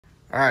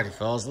Alrighty,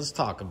 fellas, let's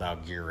talk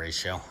about gear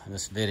ratio. In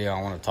this video,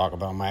 I want to talk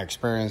about my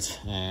experience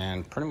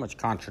and pretty much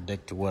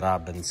contradict to what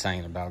I've been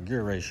saying about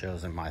gear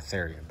ratios and my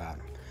theory about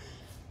them.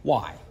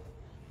 Why?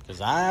 Because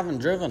I haven't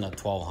driven a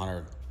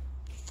 1,200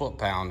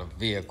 foot-pound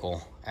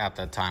vehicle at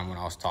that time when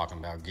I was talking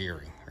about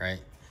gearing, right?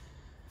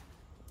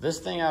 This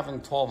thing having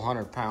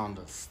 1,200 pound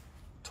of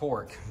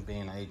torque,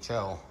 being a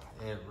HO,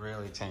 it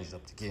really changed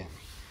up the game.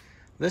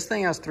 This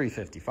thing has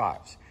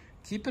 355s.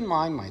 Keep in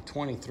mind, my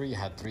 23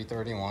 had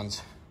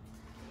 331s.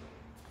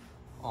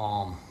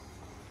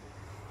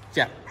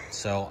 Yeah,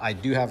 so I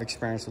do have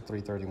experience with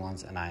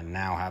 331s, and I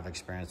now have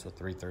experience with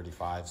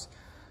 335s.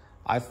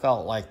 I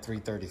felt like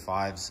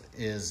 335s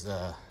is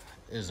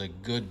a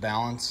good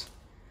balance,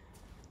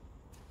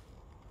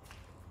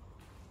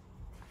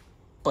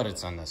 but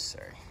it's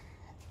unnecessary.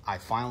 I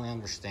finally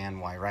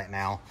understand why right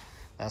now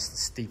that's the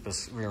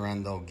steepest rear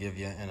end they'll give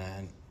you in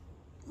a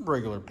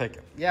regular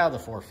pickup. Yeah, the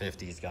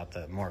 450's got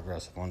the more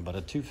aggressive one, but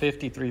a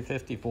 250,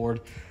 350 Ford,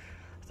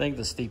 I think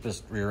the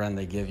steepest rear end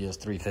they give you is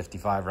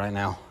 355 right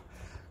now.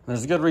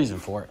 There's a good reason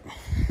for it.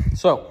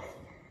 So,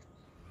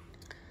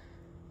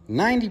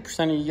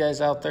 90% of you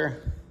guys out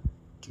there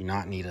do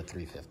not need a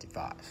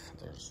 355.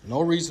 There's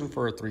no reason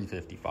for a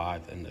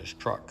 355 in this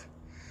truck.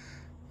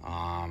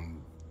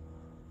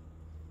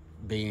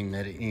 Being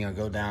that,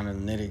 go down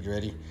in the nitty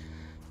gritty,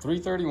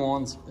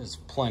 331s is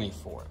plenty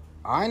for it.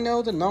 I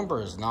know the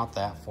number is not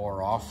that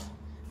far off,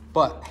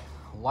 but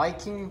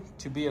liking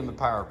to be in the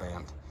power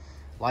band,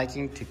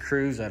 liking to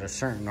cruise at a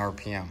certain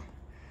RPM,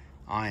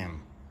 I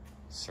am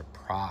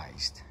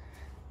surprised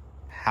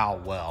how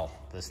well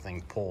this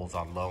thing pulls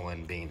on low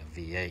end being a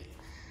V8.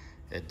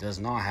 It does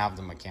not have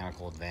the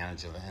mechanical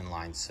advantage of an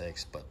inline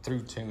six, but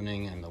through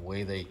tuning and the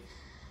way they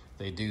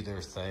do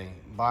their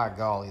thing, by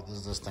golly,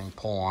 does this thing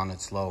pull on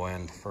its low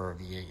end for a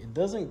V8. It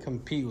doesn't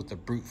compete with the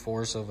brute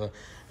force of a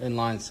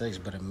inline six,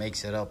 but it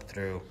makes it up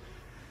through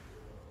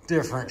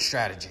different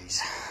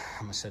strategies.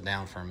 I'm gonna sit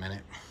down for a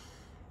minute.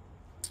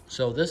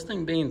 So this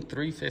thing being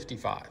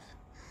 355,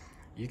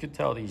 you could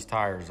tell these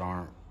tires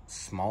aren't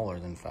smaller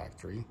than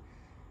factory.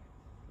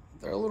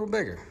 They're a little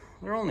bigger.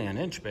 They're only an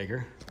inch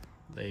bigger.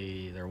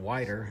 They're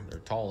wider, they're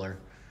taller.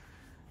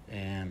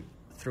 And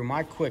through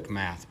my quick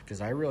math, because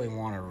I really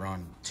want to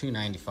run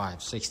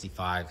 295,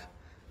 65,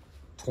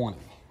 20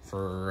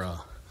 for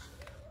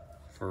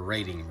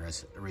rating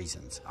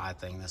reasons. I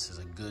think this is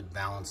a good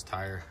balanced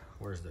tire.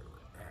 Where's the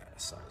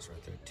size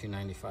right there?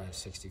 295,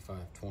 65,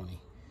 20.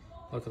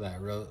 Look at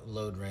that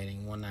load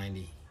rating,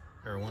 190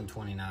 or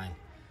 129.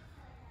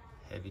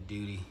 Heavy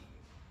duty,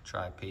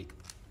 tri-peak.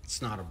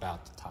 It's not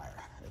about the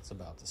tire, it's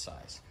about the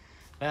size.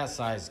 That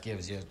size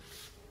gives you,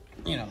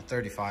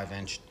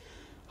 35-inch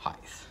height.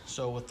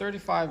 So with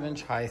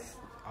 35-inch height,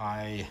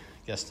 I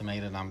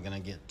guesstimated I'm gonna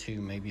get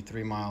 2, maybe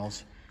 3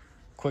 miles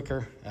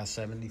quicker at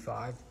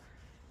 75.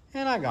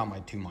 And I got my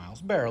 2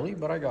 miles, barely,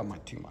 but I got my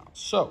 2 miles.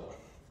 So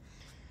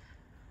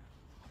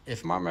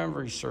if my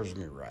memory serves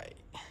me right,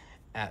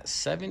 at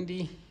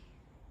 70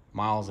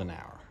 miles an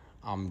hour,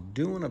 I'm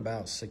doing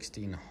about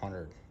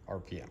 1,600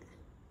 RPM.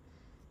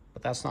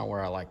 But that's not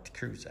where I like to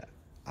cruise at.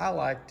 I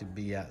like to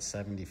be at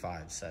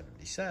 75,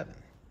 77.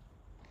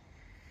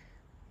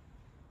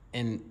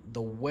 And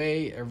the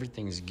way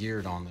everything's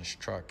geared on this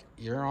truck,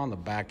 you're on the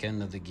back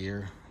end of the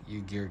gear. You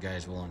gear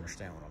guys will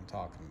understand what I'm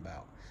talking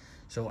about.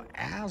 So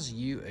as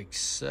you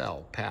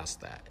excel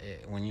past that,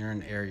 when you're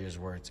in areas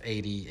where it's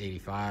 80,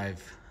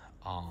 85,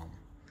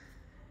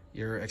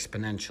 you're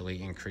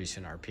exponentially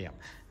increasing RPM.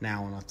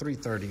 Now on a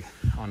 330,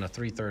 on a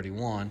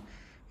 331,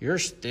 you're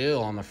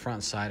still on the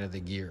front side of the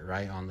gear,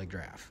 right on the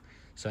graph.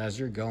 So as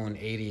you're going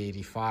 80,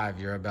 85,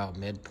 you're about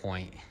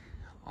midpoint.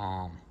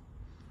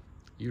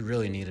 You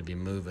really need to be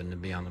moving to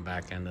be on the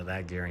back end of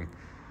that gearing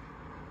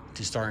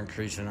to start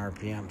increasing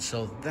RPM.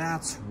 So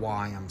that's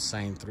why I'm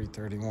saying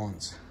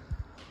 331s.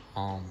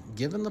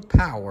 Given the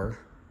power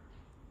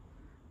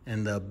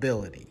and the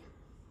ability,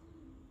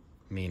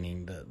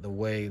 meaning the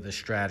way, the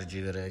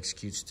strategy that it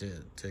executes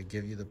to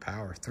give you the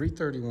power,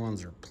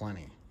 331s are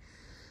plenty.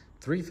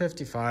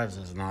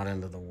 355s is not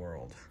end of the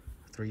world.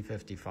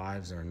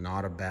 355s are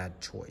not a bad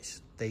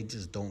choice. They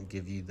just don't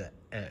give you the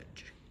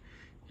edge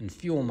in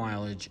fuel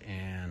mileage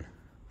and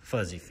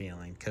fuzzy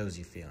feeling,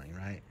 cozy feeling,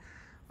 right?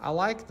 I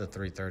like the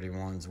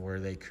 331s where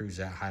they cruise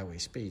at highway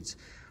speeds,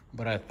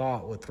 but I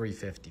thought with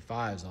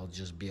 355s, I'll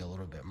just be a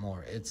little bit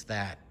more. It's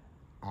that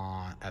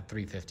at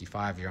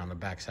 355, you're on the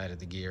backside of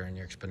the gear and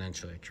you're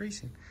exponentially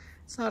increasing.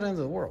 It's not end of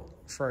the world.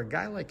 For a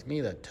guy like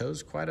me that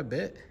tows quite a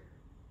bit,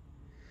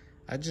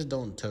 I just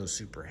don't tow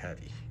super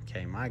heavy,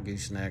 okay? My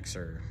goosenecks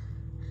are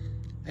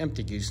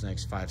empty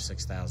goosenecks, 5,000,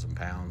 6,000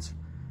 pounds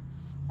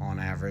on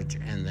average,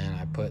 and then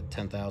I put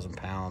 10,000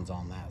 pounds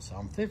on that. So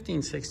I'm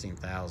 15,000,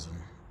 16,000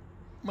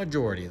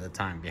 majority of the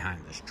time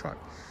behind this truck.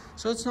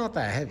 So it's not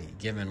that heavy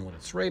given what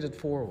it's rated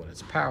for, what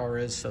its power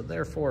is. So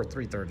therefore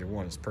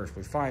 331 is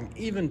perfectly fine,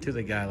 even to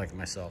the guy like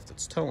myself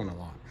that's towing a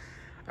lot.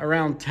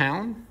 Around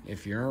town,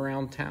 if you're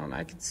around town,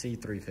 I could see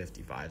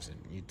 355s and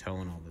you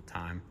towing all the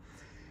time.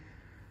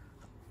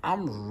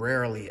 I'm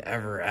rarely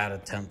ever at a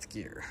 10th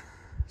gear.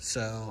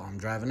 So I'm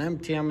driving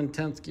empty, I'm in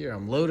 10th gear.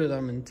 I'm loaded,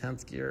 I'm in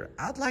 10th gear.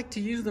 I'd like to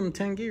use them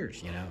 10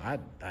 gears, you know.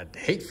 I'd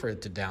hate for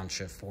it to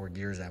downshift 4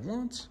 gears at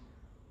once,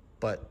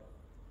 but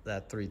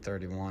that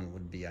 331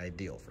 would be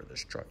ideal for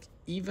this truck,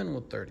 even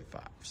with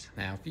 35s.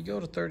 Now, if you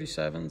go to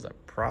 37s, I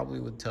probably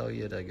would tell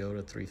you to go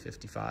to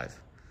 355.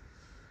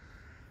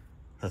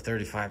 The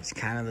 35 is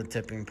kind of the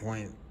tipping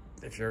point.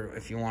 If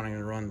you wanting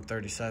to run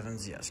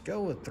 37s, yes,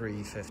 go with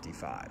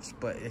 355s.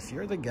 But if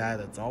you're the guy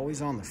that's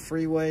always on the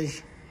freeway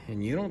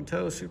and you don't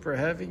tow super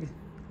heavy,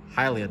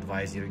 highly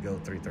advise you to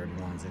go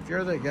 331s. If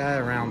you're the guy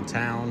around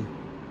town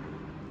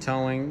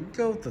towing,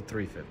 go with the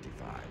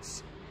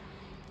 355s.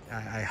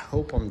 I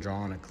hope I'm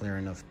drawing a clear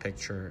enough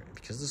picture,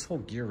 because this whole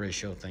gear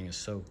ratio thing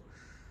is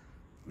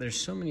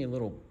there's so many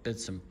little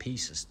bits and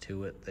pieces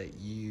to it that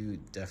you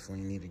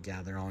definitely need to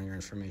gather all your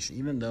information.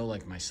 Even though,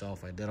 like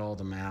myself, I did all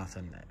the math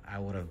and I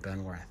would have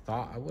been where I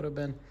thought I would have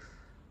been,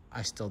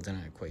 I still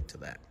didn't equate to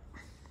that.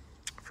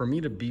 For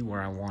me to be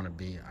where I want to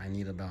be, I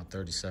need about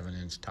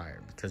 37-inch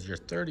tire, because your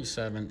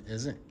 37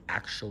 isn't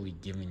actually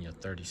giving you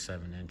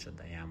 37-inch of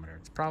diameter.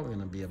 It's probably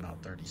going to be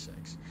about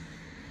 36,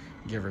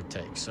 give or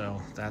take.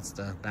 So that's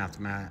the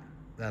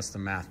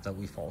math that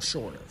we fall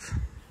short of.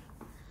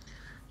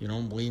 You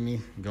don't believe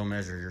me? Go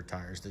measure your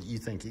tires that you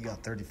think you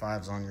got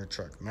 35s on your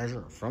truck.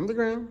 Measure from the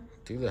ground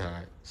to the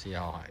height. See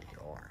how high you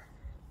are.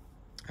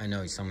 I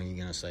know some of you are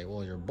going to say,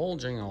 well, you're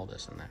bulging, all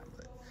this and that,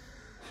 but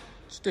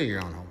just do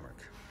your own homework.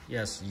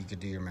 Yes, you could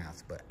do your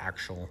math, but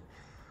actual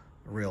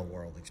real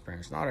world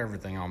experience. Not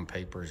everything on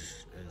paper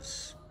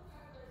is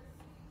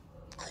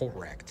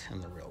correct in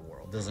the real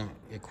world. Doesn't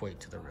equate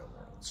to the real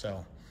world.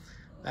 So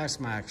that's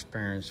my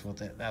experience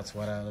with it. That's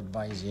what I would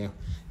advise you.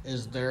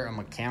 Is there a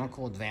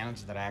mechanical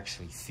advantage that I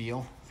actually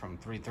feel from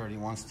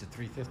 331s to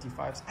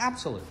 355s?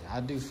 Absolutely, I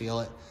do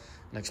feel it.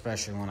 And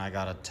especially when I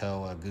got to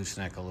tow a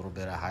gooseneck a little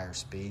bit at higher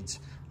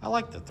speeds. I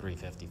like the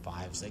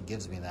 355s. It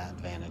gives me that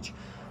advantage.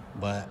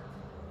 But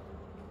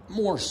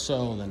more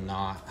so than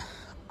not,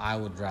 I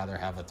would rather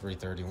have a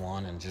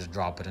 331 and just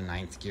drop it in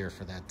 9th gear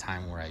for that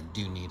time where I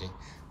do need it.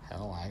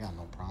 Hell, I got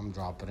no problem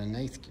drop it in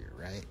 8th gear,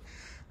 right?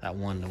 That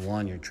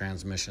 1-to-1, your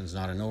transmission's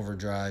not an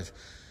overdrive.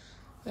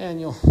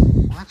 And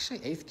actually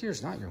 8th gear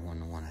is not your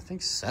 1-to-1. I think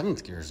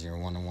 7th gear is your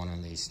 1-to-1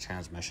 in these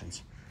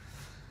transmissions.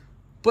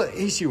 But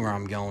you see where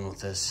I'm going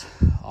with this.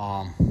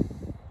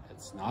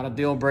 It's not a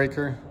deal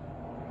breaker.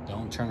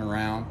 Don't turn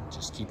around.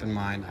 Just keep in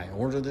mind, I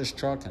ordered this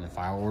truck, and if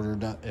I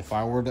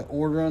were to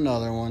order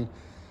another one,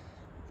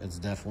 it's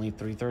definitely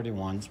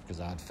 331s, because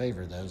I'd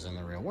favor those in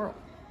the real world.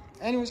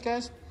 Anyways,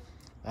 guys,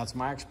 that's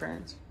my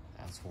experience.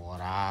 That's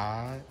what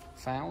I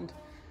found.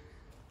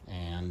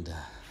 And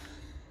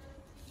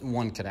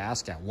one could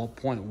ask, at what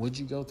point would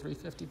you go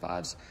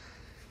 355s?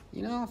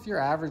 You know, if you're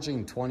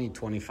averaging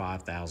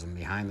 25,000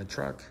 behind the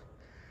truck,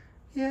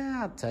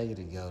 yeah, I'd tell you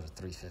to go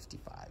to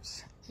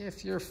 355s.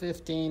 If you're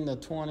 15 to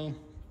 20,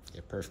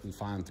 you're perfectly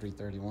fine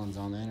 331s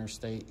on the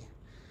interstate.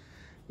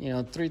 You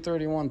know,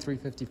 331,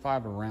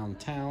 355 around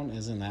town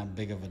isn't that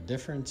big of a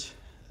difference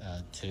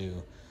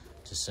to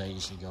say you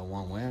should go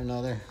one way or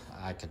another.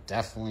 I could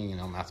definitely, you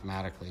know,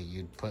 mathematically,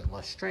 you'd put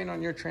less strain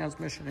on your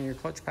transmission and your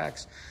clutch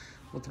packs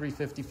with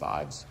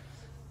 355s,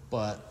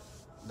 but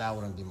that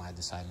wouldn't be my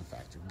deciding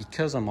factor.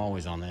 Because I'm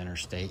always on the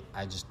interstate,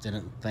 I just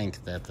didn't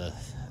think that the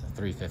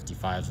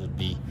 355s would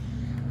be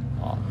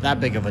that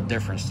big of a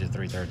difference to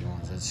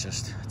 331s.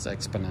 It's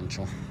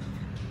exponential.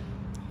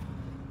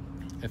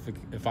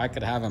 If I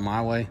could have it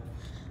my way,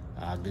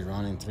 I'd be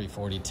running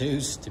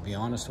 342s, to be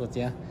honest with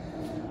you.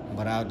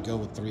 But I would go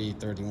with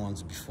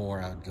 331s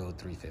before I would go with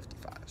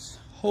 355s.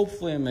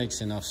 Hopefully it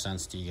makes enough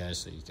sense to you guys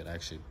so you could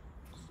actually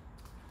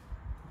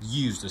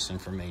use this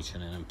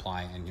information and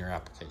apply it in your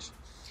application.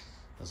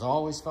 As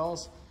always,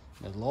 fellas,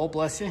 may the Lord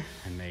bless you,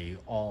 and may you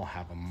all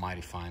have a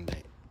mighty fine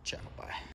day. Ciao, bye.